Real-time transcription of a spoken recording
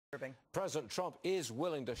President Trump is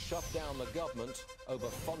willing to shut down the government over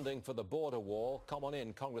funding for the border wall. Come on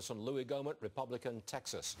in, Congressman Louie Gohmert, Republican,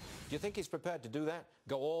 Texas. Do you think he's prepared to do that?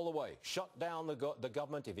 Go all the way, shut down the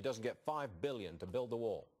government if he doesn't get $5 billion to build the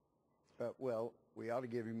wall? Well, we ought to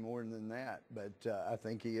give him more than that, but I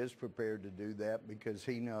think he is prepared to do that because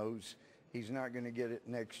he knows he's not going to get it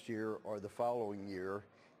next year or the following year.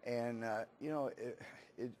 And, you know,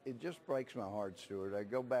 it just breaks my heart, Stuart. I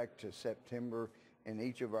go back to September. In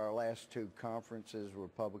each of our last two conferences,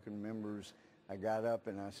 Republican members, I got up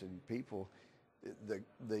and I said, people,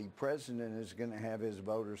 the president is going to have his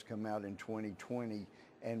voters come out in 2020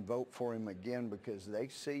 and vote for him again because they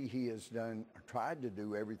see he has tried to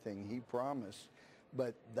do everything he promised,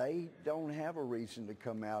 but they don't have a reason to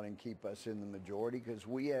come out and keep us in the majority because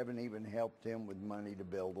we haven't even helped him with money to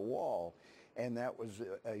build a wall. And that was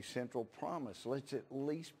a central promise. Let's at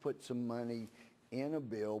least put some money in a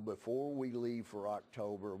bill before we leave for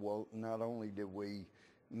October. Well, not only did we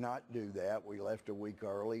not do that, we left a week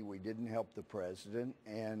early. We didn't help the president.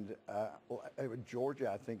 And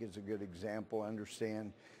Georgia, I think, is a good example. I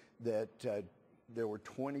understand that there were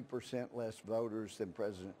 20% less voters than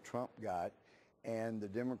President Trump got, and the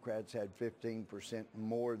Democrats had 15%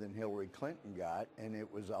 more than Hillary Clinton got, and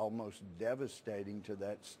it was almost devastating to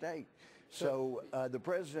that state. So the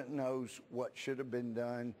president knows what should have been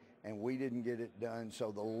done, and we didn't get it done,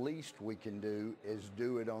 so the least we can do is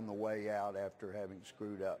do it on the way out after having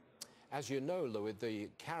screwed up. As you know, Louis, the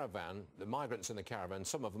Caravan, the migrants in the Caravan,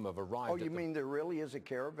 some of them have arrived. Oh, you mean there really is a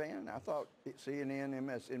Caravan? I thought CNN,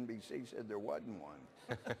 MSNBC said there wasn't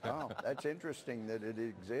one. Oh, that's interesting that it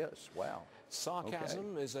exists. Wow.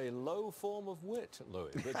 Sarcasm is a low form of wit,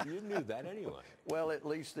 Louis, but you knew that anyway. Well, at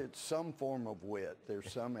least it's some form of wit.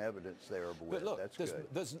 There's some evidence there of wit. But look, that's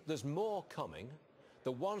good. There's more coming.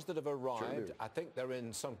 The ones that have arrived, sure, I think they're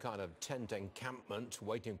in some kind of tent encampment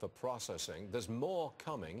waiting for processing. There's more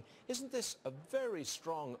coming. Isn't this a very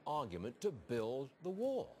strong argument to build the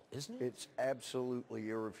wall, isn't it? It's absolutely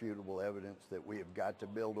irrefutable evidence that we have got to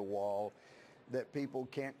build a wall that people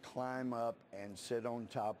can't climb up and sit on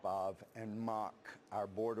top of and mock our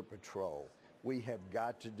border patrol. We have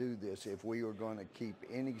got to do this if we are going to keep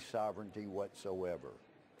any sovereignty whatsoever.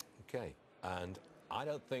 Okay, and I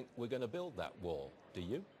don't think we're going to build that wall. Do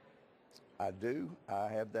you? I do. I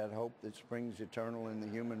have that hope that springs eternal in the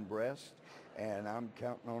human breast, and I'm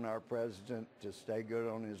counting on our president to stay good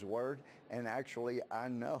on his word. And actually, I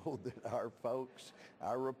know that our folks,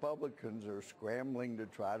 our Republicans, are scrambling to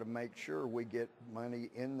try to make sure we get money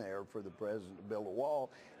in there for the president to build a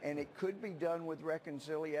wall. And it could be done with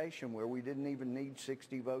reconciliation, where we didn't even need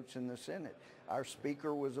 60 votes in the Senate. Our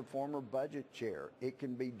speaker was a former budget chair. It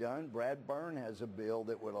can be done. Brad Byrne has a bill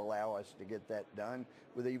that would allow us to get that done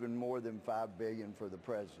with even more than $5 billion for the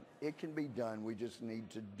president. It can be done. We just need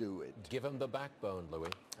to do it. Give him the backbone, Louis.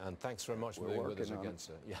 And thanks very much for being with us again,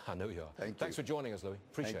 sir. Yeah, I know you are. Thanks for joining us, Louis.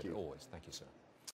 Appreciate it always. Thank you, sir.